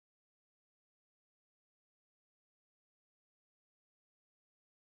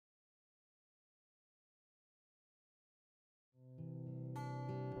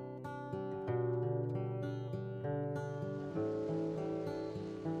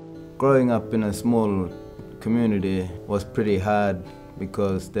Growing up in a small community was pretty hard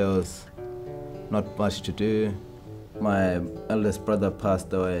because there was not much to do. My eldest brother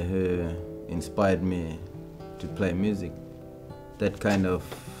passed away, who inspired me to play music. That kind of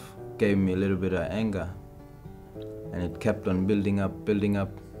gave me a little bit of anger, and it kept on building up.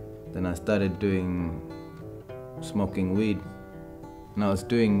 Then I started smoking weed, and I was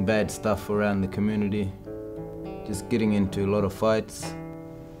doing bad stuff around the community, just getting into a lot of fights.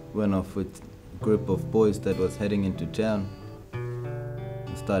 Went off with a group of boys that was heading into town.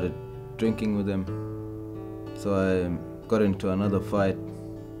 I started drinking with them, so I got into another fight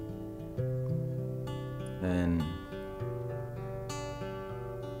and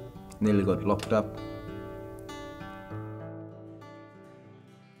nearly got locked up.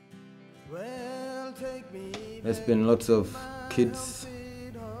 There's been lots of kids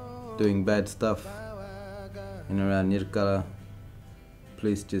doing bad stuff in and around Nirkala.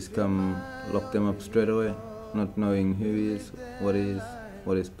 Police just come lock them up straight away, not knowing who he is, what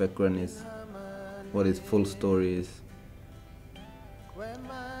his background is, what his full story is,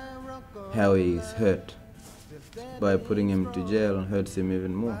 how he is hurt. By putting him to jail hurts him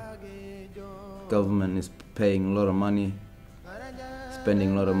even more. Government is paying a lot of money,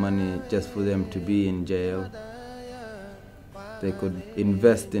 spending a lot of money just for them to be in jail. They could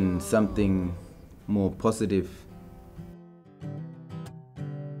invest in something more positive.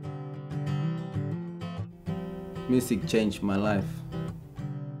 Music changed my life.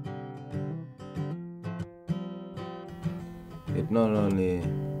 It not only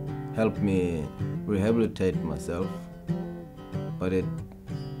helped me rehabilitate myself, but it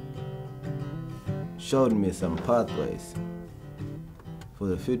showed me some pathways for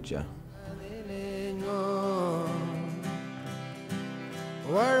the future.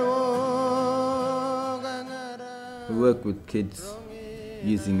 We work with kids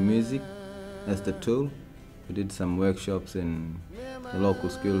using music as the tool. We did some workshops in the local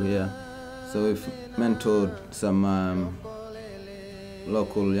school here. So we've mentored some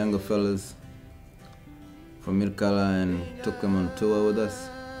local younger fellas from Mirkala and took them on tour with us.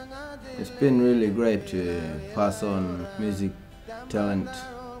 It's been really great to pass on music talent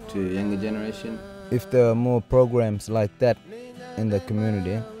to younger generation. If there are more programs like that in the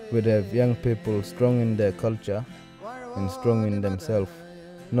community, we'd have young people strong in their culture and strong in themselves,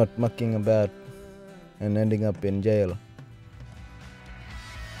 not mucking about and ending up in jail.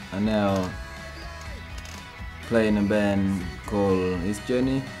 I now play in a band called His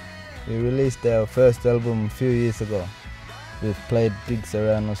Journey. We released our first album a few years ago. We've played gigs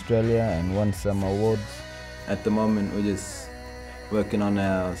around Australia and won some awards. At the moment we're just working on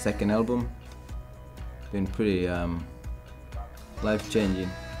our second album. Been pretty life-changing.